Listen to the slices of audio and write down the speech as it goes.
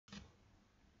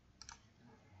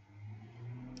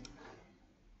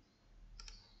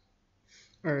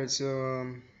Alright,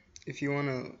 so if you want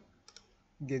to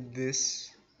get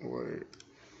this, or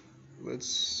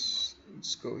let's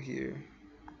go here.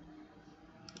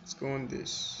 Let's go on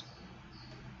this.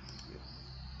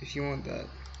 If you want that,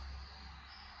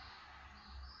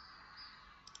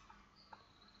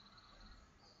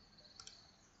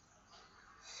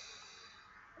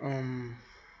 um,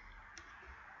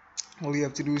 all you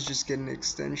have to do is just get an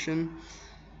extension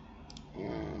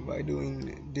by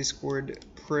doing Discord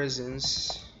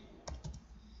presence.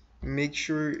 Make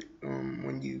sure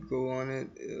when you go on it,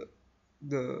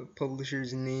 the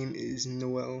publisher's name is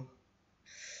Noel,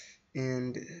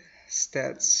 and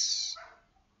stats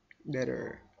that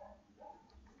are,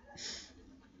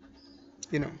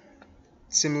 you know,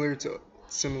 similar to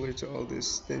all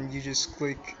this. Then you just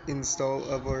click install.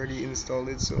 I've already installed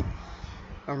it, so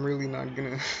I'm really not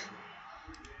gonna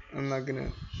I'm not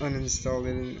gonna uninstall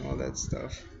it and all that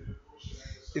stuff.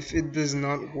 If it does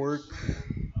not work,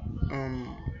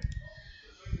 um,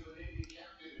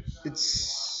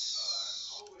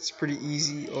 it's pretty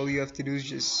easy. All you have to do is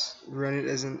just run it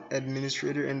as an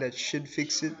administrator, and that should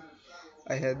fix it.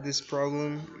 I had this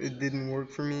problem; it didn't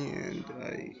work for me, and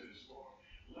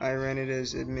I ran it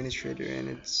as administrator, and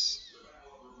it's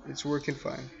working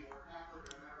fine.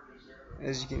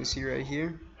 As you can see right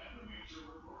here,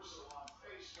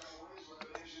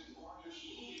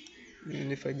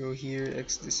 and if I go here,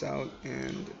 X this out,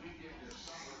 and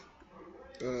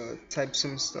type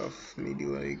some stuff, maybe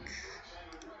like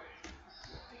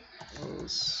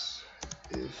else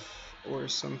if or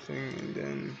something, and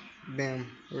then bam,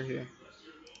 we're here.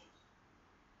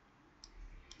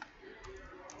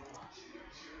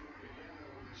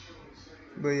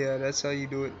 But yeah, that's how you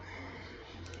do it.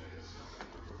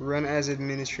 Run as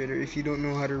administrator. If you don't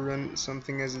know how to run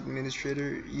something as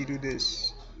administrator, you do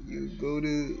this. You go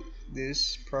to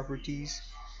this properties,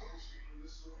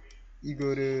 you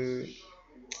go to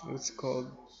what's it called,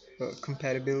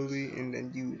 compatibility, and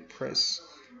then you press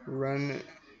run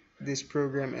this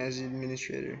program as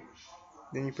administrator.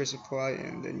 Then you press apply,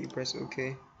 and then you press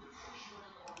OK,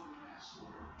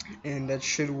 and that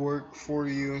should work for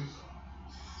you.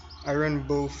 I run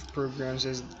both programs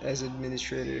as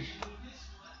administrator.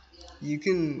 You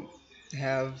can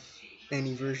have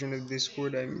any version of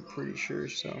Discord, I'm pretty sure,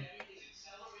 so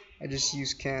I just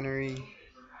use Canary